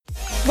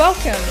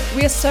Welcome.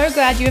 We are so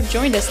glad you have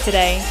joined us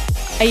today.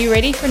 Are you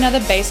ready for another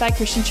Bayside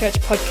Christian Church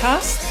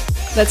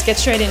podcast? Let's get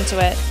straight into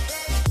it.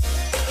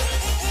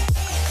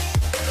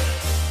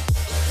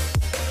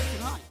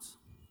 Tonight,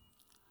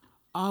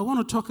 I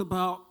want to talk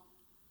about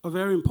a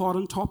very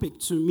important topic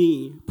to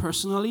me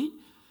personally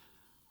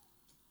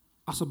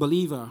as a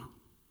believer.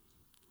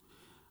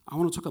 I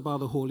want to talk about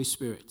the Holy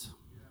Spirit.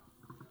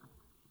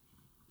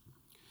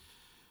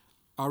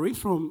 I'll read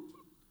from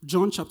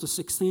John chapter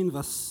 16,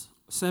 verse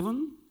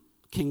 7,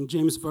 King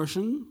James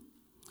Version.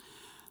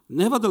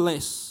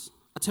 Nevertheless,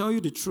 I tell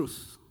you the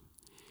truth.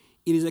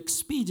 It is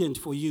expedient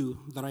for you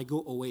that I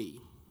go away.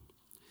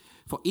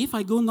 For if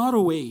I go not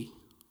away,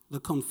 the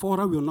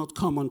Comforter will not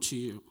come unto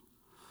you.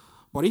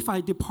 But if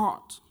I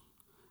depart,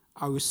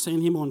 I will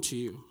send him unto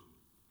you.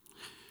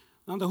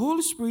 Now, the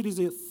Holy Spirit is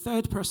the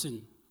third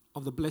person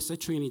of the Blessed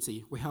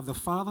Trinity. We have the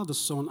Father, the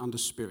Son, and the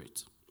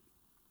Spirit.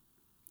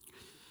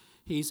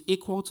 He is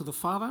equal to the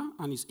Father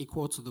and is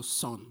equal to the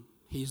Son.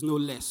 He is no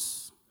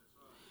less.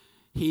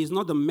 He is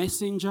not the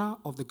messenger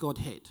of the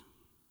Godhead.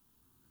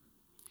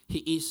 He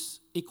is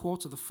equal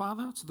to the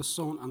Father, to the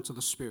Son, and to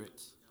the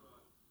Spirit.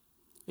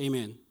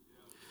 Amen.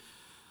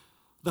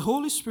 The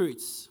Holy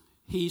Spirit,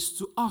 he is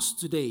to us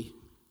today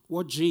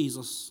what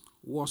Jesus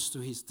was to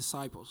his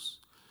disciples.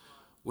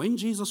 When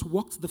Jesus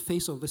walked the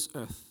face of this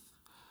earth,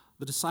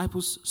 the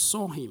disciples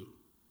saw him.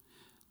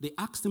 They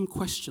asked him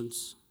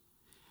questions.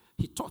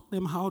 He taught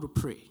them how to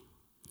pray.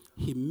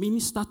 He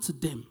ministered to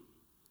them.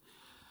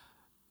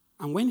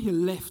 And when he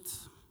left,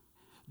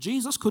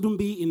 Jesus couldn't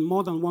be in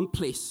more than one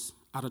place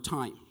at a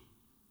time.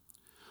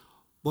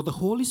 But the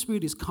Holy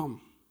Spirit is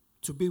come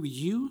to be with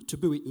you, to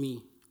be with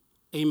me.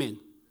 Amen.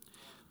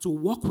 To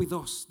walk with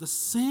us the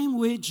same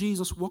way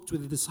Jesus walked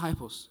with the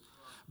disciples,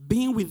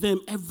 being with them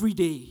every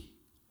day.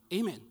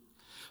 Amen.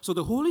 So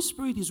the Holy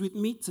Spirit is with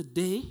me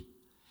today,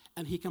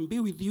 and he can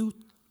be with you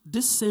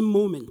this same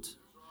moment.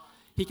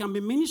 He can be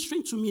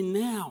ministering to me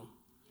now,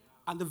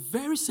 and the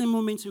very same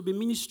moment he'll be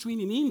ministering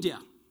in India.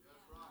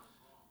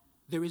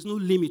 There is no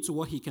limit to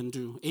what he can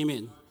do.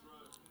 Amen.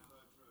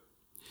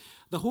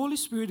 The Holy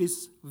Spirit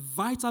is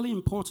vitally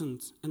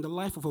important in the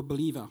life of a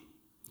believer.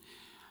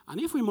 And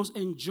if we must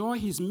enjoy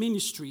his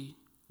ministry,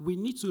 we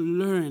need to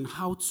learn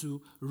how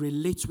to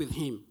relate with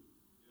him.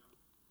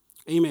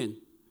 Amen.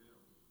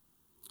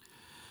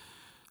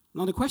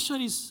 Now the question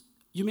is,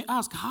 you may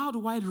ask, how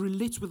do I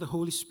relate with the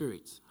Holy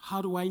Spirit?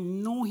 How do I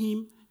know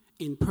him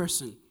in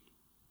person?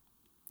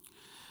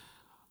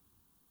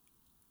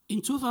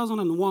 In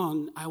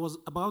 2001, I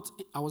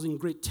was in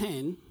grade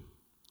 10,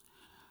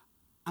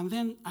 and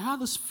then I had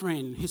this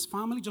friend. His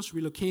family just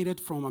relocated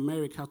from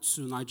America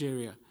to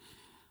Nigeria,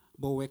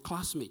 but we're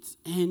classmates.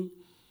 And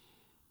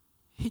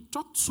he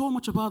talked so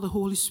much about the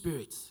Holy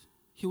Spirit.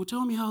 He would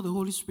tell me how the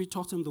Holy Spirit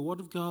taught him the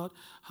Word of God,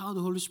 how the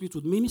Holy Spirit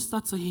would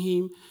minister to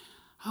him.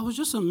 I was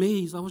just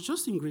amazed. I was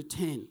just in grade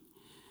 10.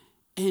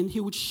 And he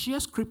would share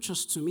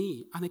scriptures to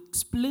me and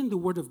explain the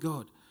Word of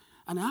God.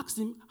 And I asked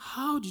him,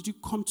 how did you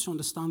come to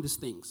understand these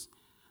things?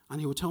 And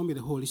he would tell me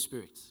the Holy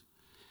Spirit.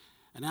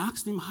 And I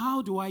asked him,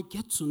 how do I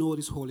get to know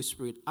this Holy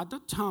Spirit? At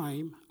that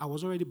time, I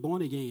was already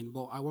born again,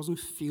 but I wasn't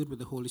filled with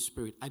the Holy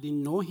Spirit. I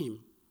didn't know him.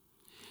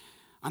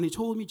 And he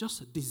told me,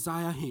 just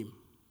desire him.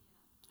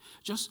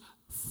 Just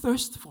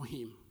thirst for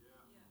him.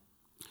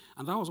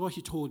 And that was what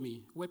he told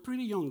me. We're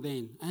pretty young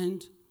then.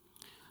 And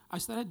I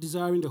started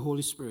desiring the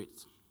Holy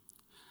Spirit.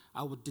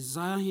 I would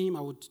desire him.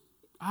 I would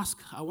ask,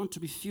 I want to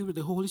be filled with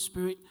the Holy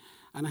Spirit.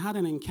 And I had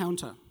an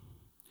encounter.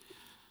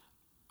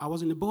 I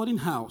was in a boarding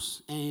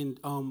house, and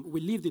we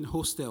lived in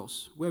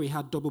hostels where we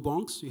had double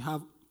bunks. You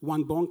have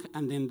one bunk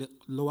and then the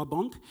lower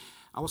bunk.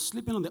 I was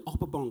sleeping on the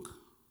upper bunk.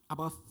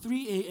 About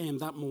 3 a.m.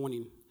 that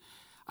morning,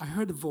 I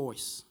heard a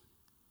voice.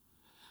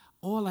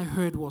 All I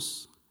heard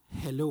was,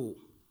 hello.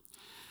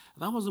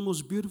 That was the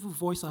most beautiful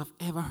voice I've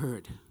ever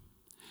heard.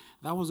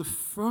 That was the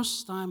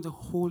first time the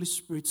Holy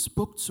Spirit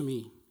spoke to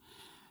me.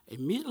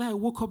 Immediately I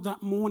woke up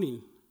that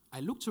morning, I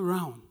looked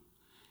around.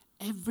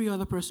 Every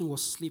other person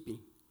was sleeping.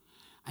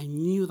 I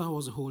knew that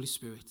was the Holy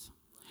Spirit.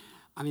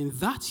 And in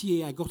that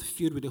year, I got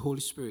filled with the Holy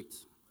Spirit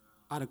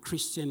at a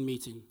Christian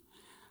meeting.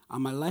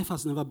 And my life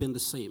has never been the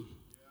same.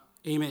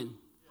 Amen.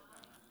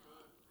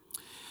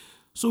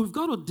 So we've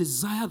got to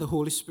desire the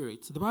Holy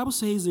Spirit. The Bible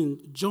says in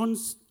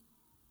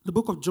the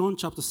book of John,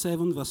 chapter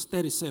 7, verse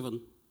 37,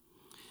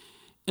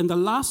 in the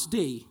last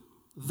day,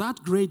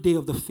 that great day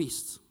of the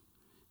feast,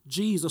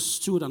 Jesus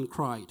stood and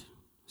cried,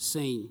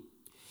 saying,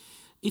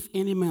 if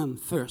any man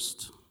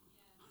thirst,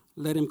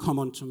 let him come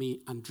unto me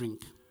and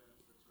drink.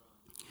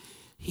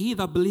 He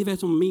that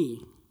believeth on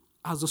me,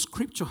 as the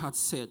scripture had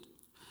said,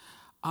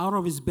 out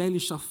of his belly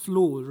shall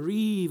flow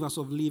rivers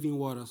of living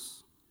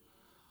waters.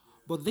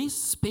 But this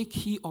spake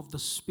he of the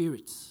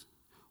Spirit,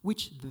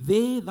 which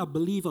they that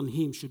believe on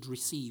him should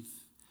receive.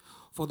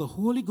 For the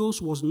Holy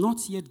Ghost was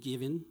not yet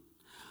given,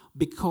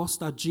 because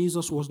that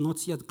Jesus was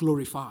not yet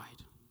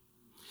glorified.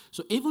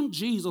 So even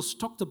Jesus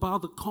talked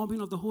about the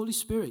coming of the Holy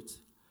Spirit,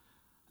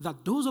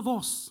 that those of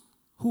us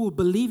who will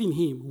believe in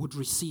him would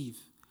receive.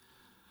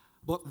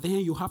 but then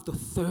you have to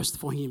thirst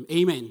for him.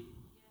 Amen.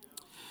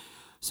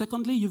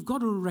 Secondly, you've got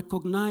to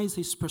recognize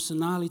his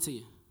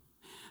personality.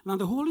 Now,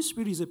 the Holy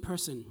Spirit is a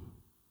person.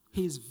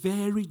 He is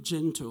very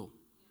gentle.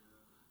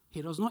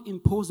 He does not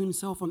impose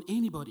himself on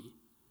anybody.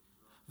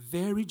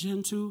 Very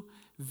gentle,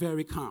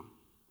 very calm.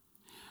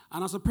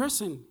 And as a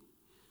person,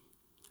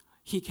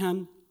 he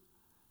can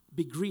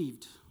be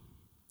grieved.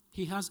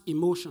 He has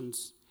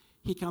emotions.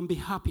 He can be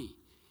happy.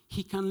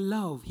 He can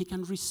love. He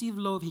can receive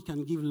love. He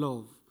can give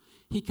love.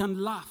 He can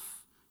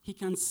laugh. He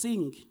can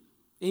sing.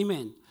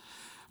 Amen.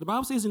 The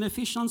Bible says in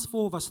Ephesians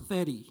 4 verse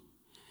 30,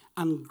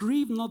 and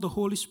grieve not the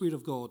Holy Spirit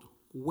of God,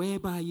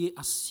 whereby ye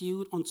are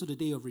sealed unto the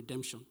day of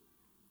redemption.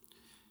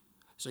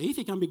 So if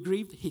he can be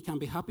grieved, he can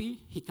be happy,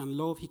 he can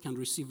love, he can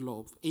receive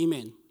love.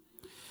 Amen.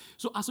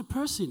 So as a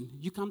person,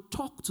 you can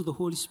talk to the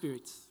Holy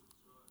Spirit.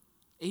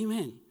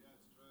 Amen.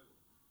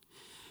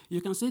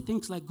 You can say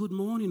things like, good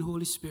morning,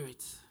 Holy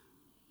Spirit.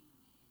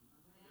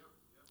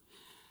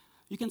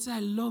 You can say, I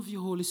love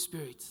you, Holy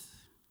Spirit.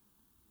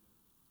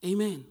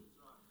 Amen.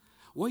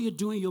 What you're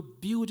doing, you're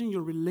building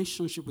your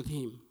relationship with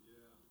him.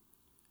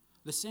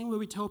 The same way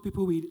we tell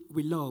people we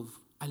love,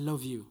 I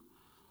love you.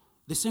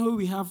 The same way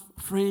we have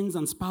friends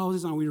and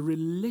spouses and we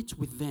relate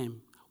with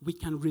them, we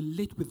can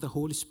relate with the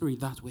Holy Spirit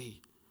that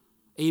way.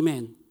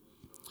 Amen.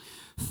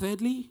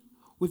 Thirdly,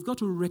 we've got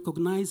to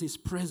recognize his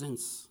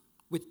presence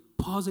with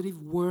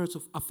positive words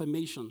of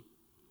affirmation.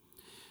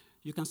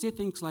 You can say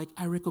things like,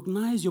 I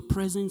recognize your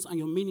presence and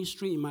your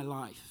ministry in my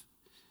life.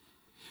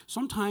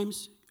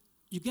 Sometimes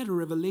you get a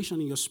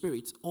revelation in your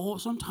spirit, or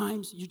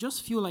sometimes you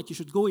just feel like you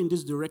should go in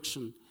this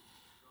direction.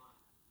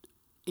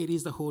 It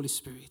is the Holy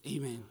Spirit.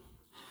 Amen.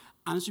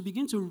 And as you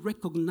begin to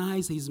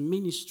recognize his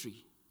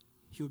ministry,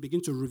 he will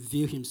begin to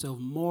reveal himself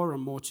more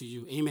and more to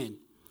you. Amen.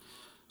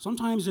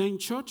 Sometimes you're in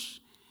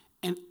church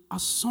and a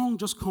song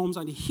just comes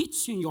and it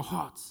hits you in your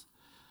heart.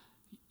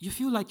 You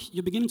feel like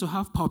you're beginning to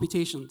have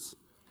palpitations.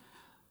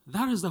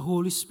 That is the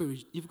Holy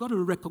Spirit. You've got to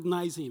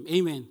recognize him.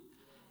 Amen.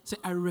 Say,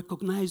 I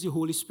recognize you,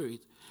 Holy Spirit.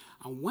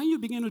 And when you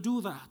begin to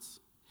do that,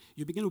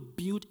 you begin to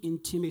build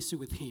intimacy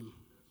with him.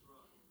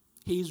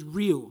 He is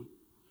real.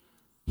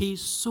 He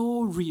is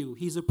so real.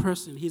 He's a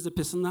person. He's a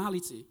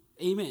personality.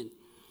 Amen.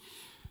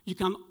 You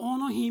can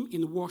honor him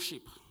in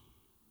worship.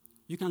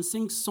 You can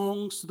sing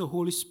songs to the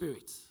Holy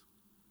Spirit.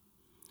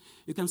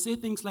 You can say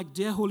things like,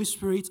 Dear Holy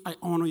Spirit, I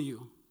honor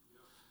you.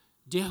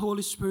 Dear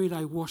Holy Spirit,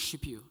 I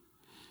worship you.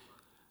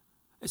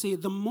 I say,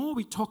 the more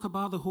we talk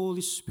about the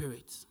Holy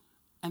Spirit,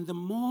 and the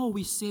more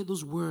we say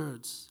those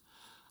words,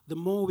 the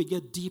more we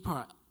get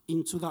deeper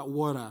into that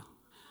water.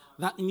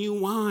 That new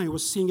wine we're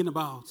singing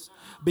about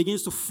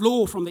begins to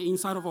flow from the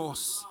inside of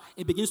us.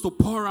 It begins to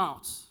pour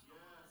out.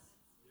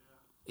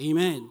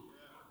 Amen.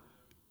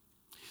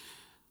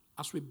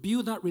 As we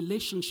build that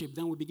relationship,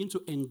 then we begin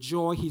to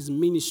enjoy his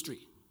ministry.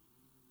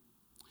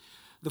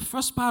 The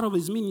first part of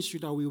his ministry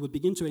that we will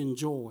begin to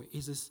enjoy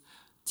is his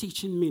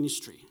teaching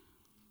ministry.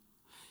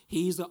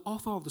 He is the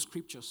author of the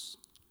scriptures.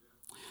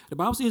 The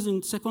Bible says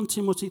in 2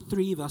 Timothy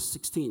 3 verse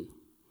 16,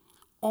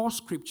 all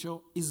scripture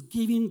is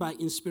given by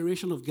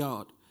inspiration of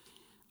God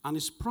and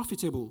is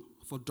profitable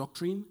for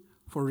doctrine,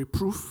 for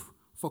reproof,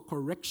 for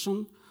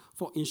correction,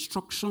 for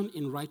instruction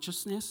in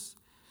righteousness.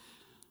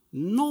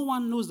 No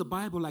one knows the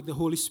Bible like the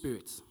Holy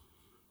Spirit.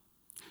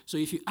 So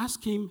if you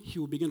ask him, he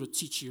will begin to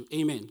teach you.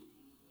 Amen.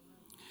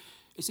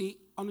 You see,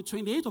 on the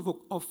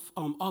 28th of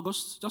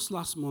August, just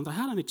last month, I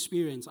had an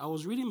experience. I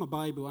was reading my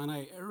Bible and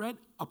I read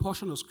a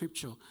portion of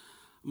scripture,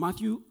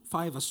 Matthew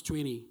 5 verse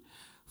 20.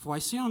 For I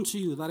say unto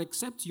you that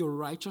except your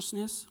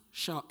righteousness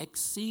shall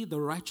exceed the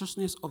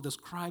righteousness of the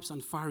scribes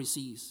and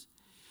Pharisees,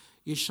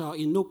 you shall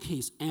in no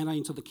case enter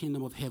into the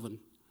kingdom of heaven.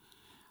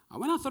 And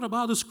when I thought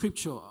about the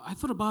scripture, I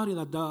thought about it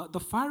that the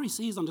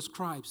Pharisees and the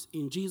scribes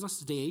in Jesus'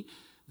 day,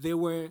 they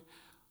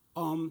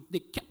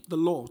kept the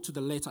law to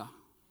the letter.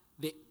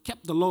 They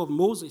kept the law of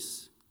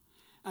Moses.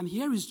 And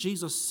here is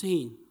Jesus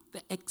saying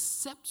that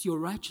except your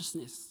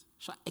righteousness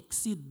shall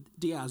exceed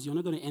theirs, you're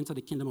not going to enter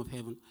the kingdom of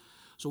heaven.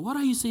 So what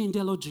are you saying,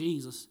 dear Lord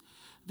Jesus?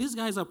 These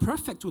guys are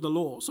perfect with the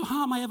law, so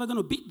how am I ever going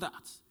to beat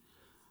that?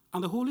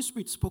 And the Holy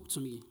Spirit spoke to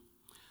me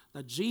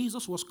that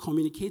Jesus was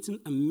communicating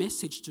a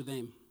message to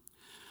them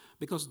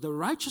because the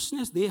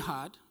righteousness they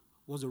had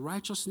was the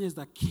righteousness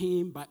that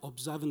came by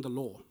observing the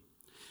law.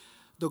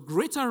 The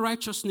greater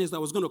righteousness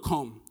that was going to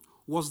come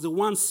was the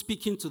one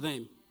speaking to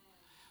them.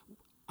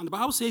 And the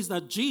Bible says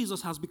that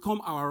Jesus has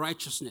become our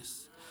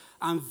righteousness.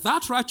 And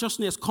that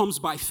righteousness comes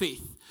by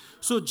faith.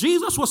 So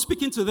Jesus was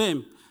speaking to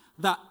them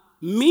that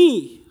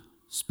me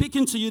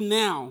speaking to you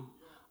now,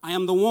 I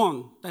am the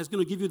one that's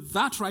going to give you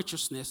that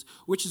righteousness,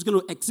 which is going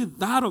to exceed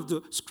that of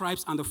the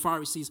scribes and the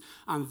Pharisees.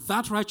 And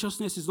that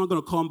righteousness is not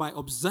going to come by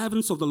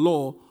observance of the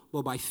law,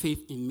 but by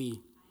faith in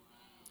me.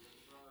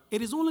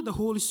 It is only the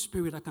Holy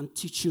Spirit that can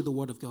teach you the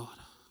word of God.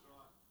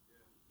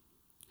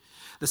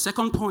 The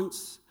second point,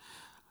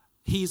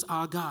 he is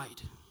our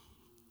guide.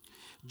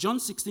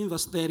 John 16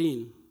 verse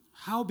 13,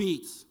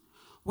 howbeit,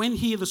 when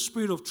he, the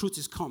Spirit of truth,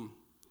 is come,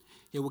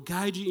 he will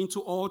guide you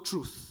into all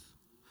truth.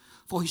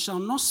 For he shall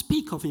not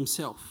speak of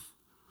himself,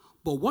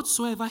 But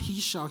whatsoever he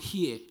shall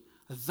hear,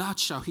 that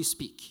shall he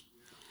speak,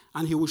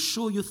 and he will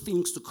show you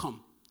things to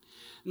come.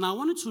 Now, I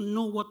wanted to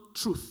know what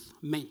truth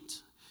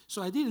meant.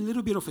 So I did a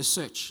little bit of a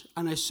search,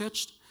 and I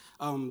searched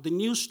the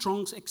New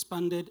Strong's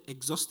Expanded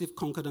Exhaustive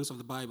Concordance of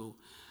the Bible.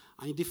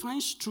 And it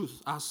defines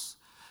truth as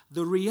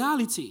the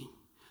reality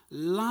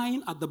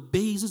lying at the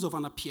basis of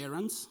an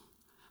appearance,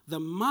 the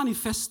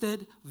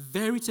manifested,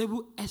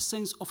 veritable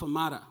essence of a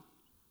matter.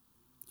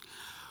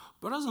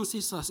 Brothers and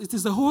sisters, it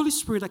is the Holy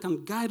Spirit that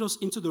can guide us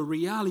into the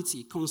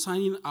reality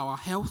concerning our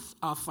health,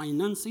 our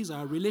finances,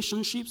 our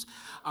relationships,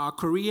 our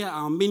career,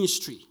 our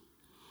ministry.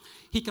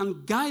 He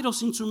can guide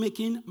us into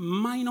making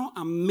minor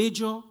and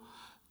major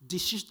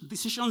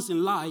decisions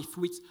in life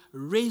with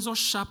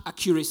razor-sharp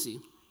accuracy.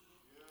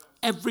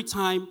 Every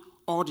time,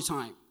 all the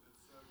time.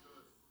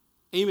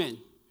 Amen.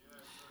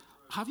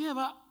 Have you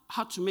ever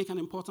had to make an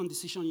important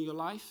decision in your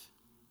life?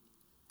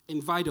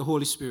 Invite the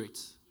Holy Spirit.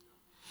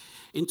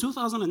 In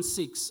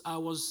 2006, I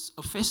was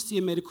a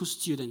first-year medical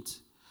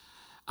student.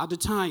 At the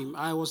time,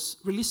 I was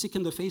really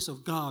seeking the face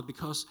of God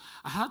because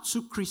I had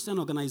 2 Christian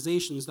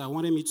organizations that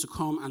wanted me to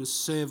come and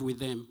serve with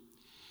them.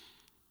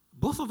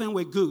 Both of them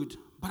were good,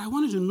 but I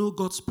wanted to know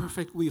God's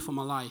perfect will for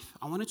my life.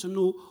 I wanted to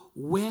know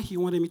where He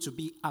wanted me to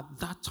be at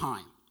that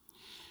time.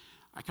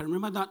 I can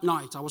remember that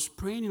night, I was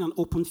praying in an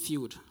open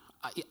field.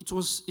 It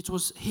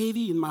was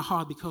heavy in my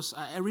heart because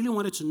I really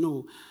wanted to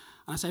know.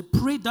 And as I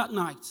prayed that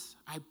night,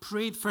 I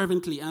prayed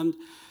fervently, and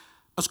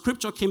a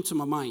scripture came to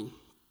my mind.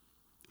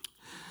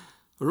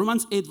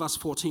 Romans 8, verse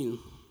 14.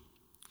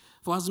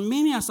 For as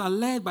many as are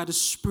led by the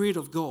Spirit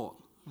of God,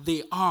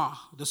 they are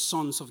the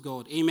sons of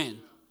God. Amen.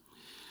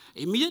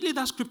 Immediately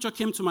that scripture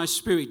came to my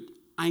spirit,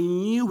 I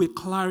knew with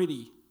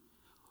clarity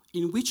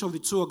in which of the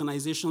 2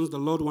 organizations the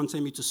Lord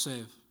wanted me to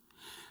serve.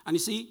 And you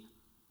see,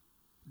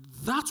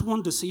 that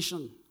one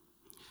decision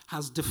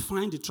has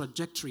defined the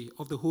trajectory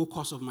of the whole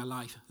course of my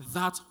life.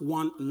 That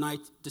one night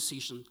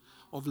decision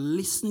of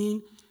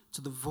listening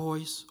to the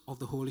voice of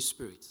the Holy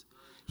Spirit.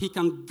 He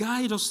can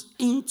guide us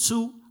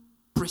into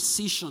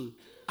precision,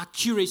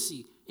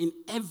 accuracy in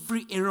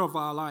every area of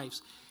our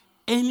lives.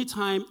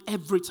 Anytime,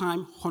 every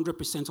time,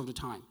 100% of the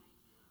time.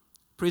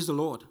 Praise the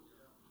Lord.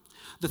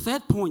 The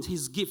third point,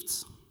 His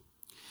gifts.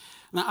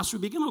 Now, as we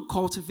begin to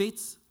cultivate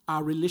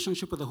our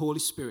relationship with the Holy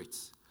Spirit,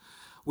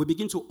 we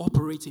begin to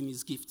operate in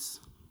His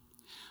gifts.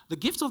 The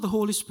gifts of the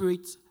Holy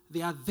Spirit,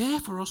 they are there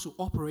for us to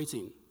operate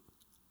in.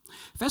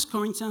 1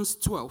 Corinthians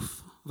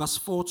 12, verse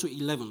 4 to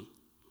 11.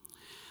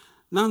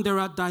 Now there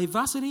are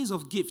diversities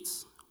of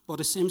gifts, but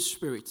the same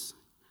Spirit.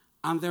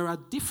 And there are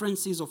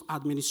differences of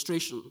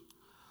administration,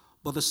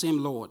 but the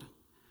same Lord.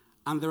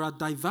 And there are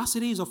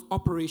diversities of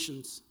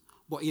operations,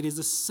 but it is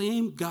the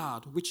same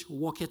God which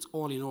worketh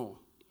all in all.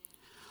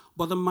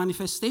 But the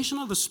manifestation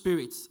of the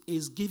Spirit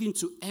is given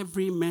to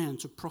every man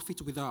to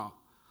profit withal.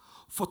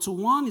 For to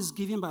one is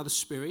given by the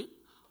Spirit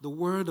the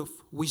word of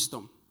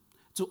wisdom,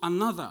 to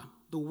another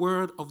the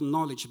word of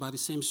knowledge by the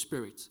same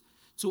Spirit,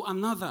 to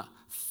another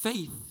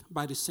faith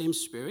by the same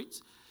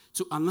Spirit,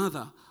 to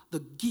another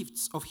the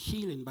gifts of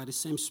healing by the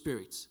same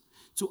Spirit,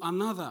 to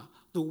another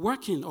the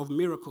working of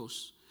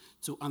miracles,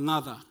 to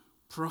another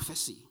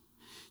prophecy,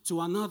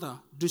 to another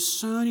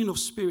discerning of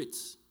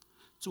spirits,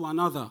 to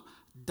another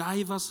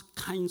diverse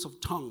kinds of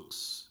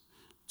tongues,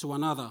 to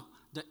another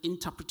the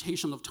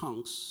interpretation of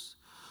tongues.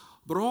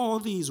 But all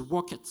these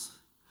worketh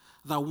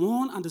the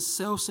one and the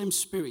selfsame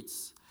Spirit,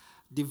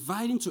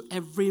 dividing to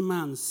every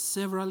man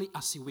severally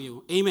as He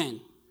will.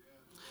 Amen.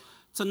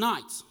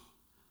 Tonight,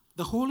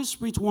 the Holy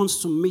Spirit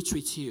wants to meet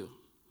with you.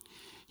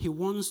 He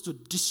wants to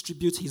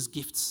distribute His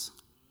gifts.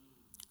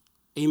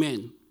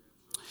 Amen.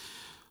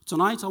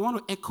 Tonight, I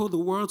want to echo the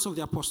words of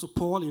the Apostle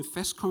Paul in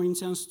 1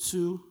 Corinthians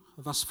 2,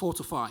 verse 4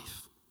 to 5.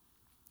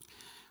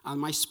 And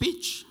my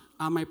speech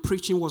and my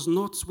preaching was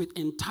not with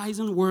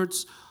enticing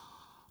words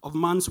of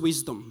man's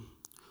wisdom,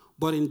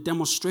 but in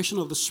demonstration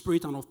of the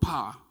Spirit and of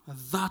power,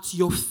 that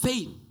your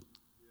faith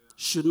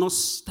should not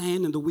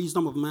stand in the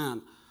wisdom of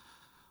man,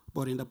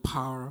 but in the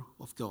power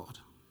of God.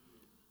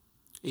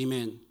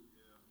 Amen.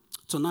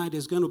 Tonight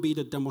there's going to be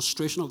the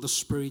demonstration of the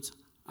Spirit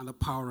and the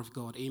power of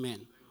God.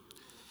 Amen.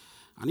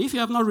 And if you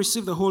have not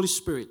received the Holy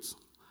Spirit,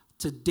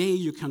 today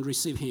you can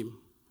receive Him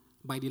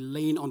by the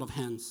laying on of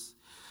hands.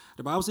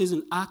 The Bible says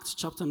in Acts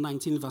chapter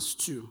 19, verse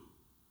 2,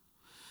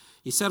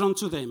 He said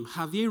unto them,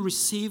 have ye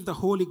received the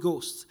Holy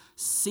Ghost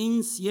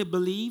since ye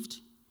believed?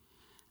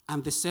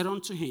 And they said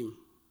unto him,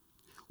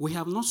 we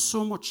have not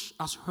so much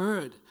as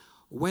heard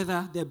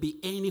whether there be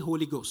any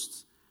Holy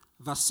Ghost.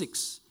 Verse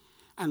 6,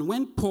 and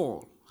when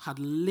Paul had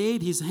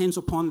laid his hands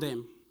upon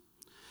them,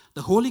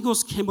 the Holy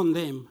Ghost came on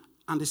them,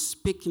 and they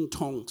spake in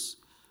tongues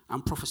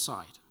and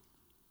prophesied.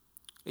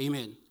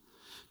 Amen.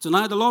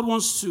 Tonight the Lord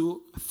wants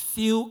to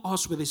fill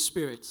us with His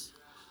Spirit.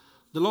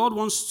 The Lord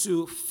wants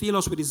to fill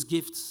us with His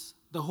gifts.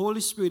 The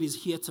Holy Spirit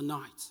is here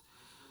tonight.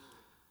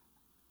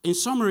 In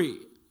summary,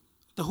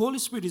 the Holy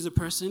Spirit is a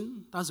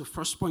person. That's the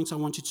first point I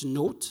want you to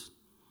note.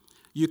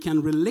 You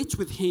can relate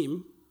with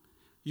Him.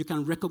 You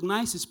can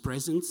recognize His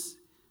presence.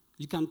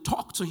 You can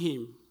talk to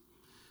Him.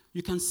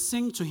 You can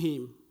sing to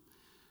Him.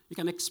 You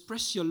can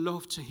express your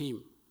love to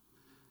him.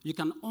 You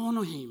can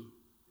honor him.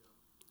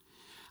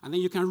 And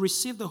then you can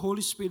receive the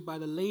Holy Spirit by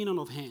the laying on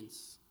of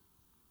hands.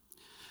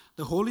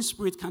 The Holy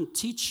Spirit can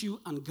teach you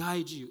and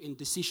guide you in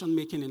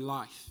decision-making in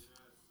life.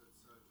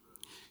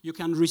 You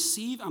can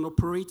receive and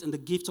operate in the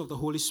gift of the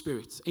Holy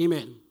Spirit.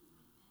 Amen.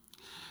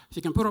 If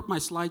you can put up my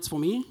slides for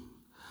me.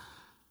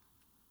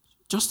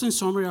 Just in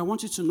summary, I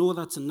want you to know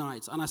that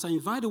tonight, and as I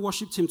invite the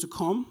worship team to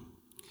come,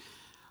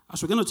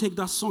 as we're going to take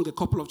that song a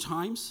couple of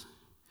times,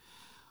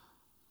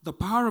 the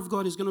power of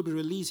God is going to be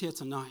released here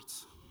tonight.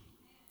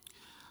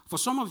 For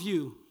some of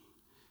you,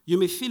 you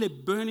may feel a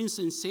burning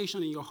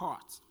sensation in your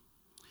heart.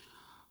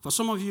 For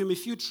some of you, you may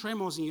feel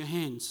tremors in your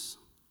hands.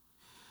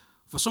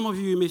 For some of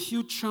you, you may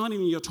feel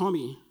churning in your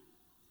tummy.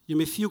 You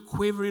may feel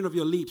quavering of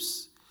your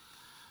lips.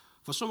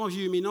 For some of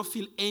you, you may not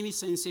feel any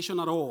sensation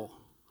at all.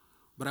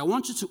 But I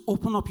want you to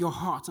open up your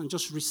heart and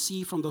just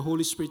receive from the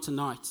Holy Spirit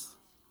tonight.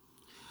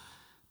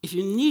 If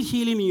you need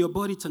healing in your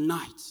body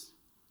tonight,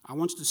 I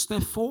want you to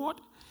step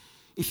forward.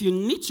 If you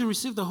need to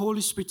receive the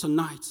Holy Spirit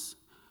tonight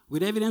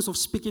with evidence of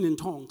speaking in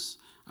tongues,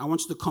 I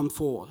want you to come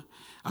forward.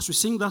 As we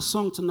sing that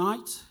song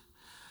tonight,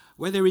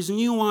 where there is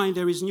new wine,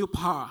 there is new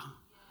power.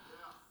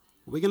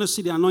 We're going to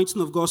see the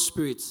anointing of God's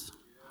Spirit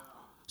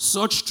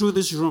surge through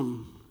this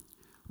room.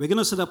 We're going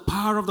to see the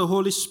power of the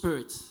Holy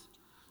Spirit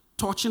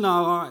touching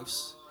our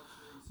lives.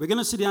 We're going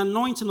to see the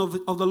anointing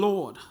of the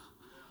Lord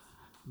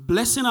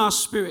blessing our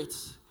spirit.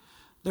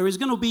 There is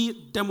going to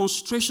be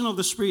demonstration of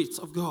the Spirit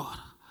of God.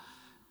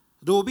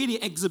 There will be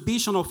the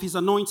exhibition of his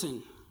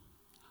anointing.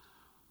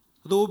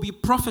 There will be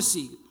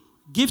prophecy,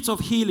 gifts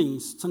of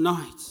healings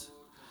tonight.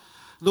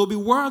 There will be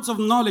words of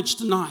knowledge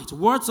tonight,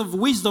 words of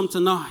wisdom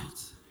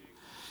tonight.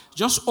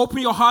 Just open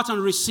your heart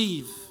and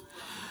receive.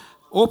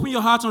 Open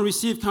your heart and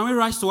receive. Can we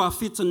rise to our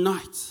feet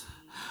tonight?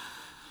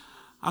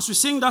 As we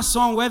sing that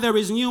song, where there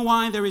is new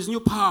wine, there is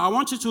new power, I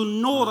want you to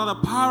know that the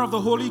power of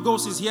the Holy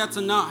Ghost is here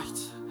tonight.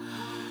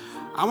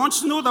 I want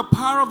you to know the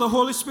power of the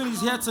Holy Spirit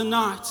is here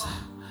tonight.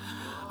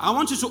 I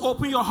want you to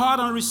open your heart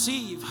and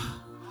receive.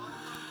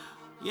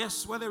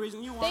 Yes, where there is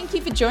new wine. Thank you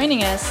for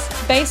joining us.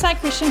 Bayside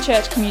Christian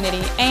Church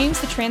Community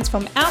aims to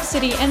transform our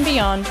city and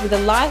beyond with the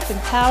life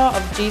and power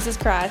of Jesus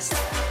Christ.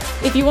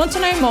 If you want to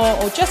know more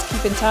or just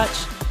keep in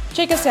touch,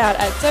 check us out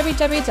at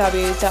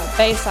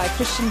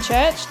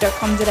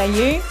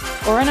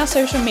www.baysidechristianchurch.com.au or on our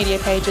social media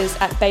pages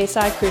at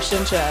Bayside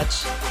Christian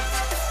Church.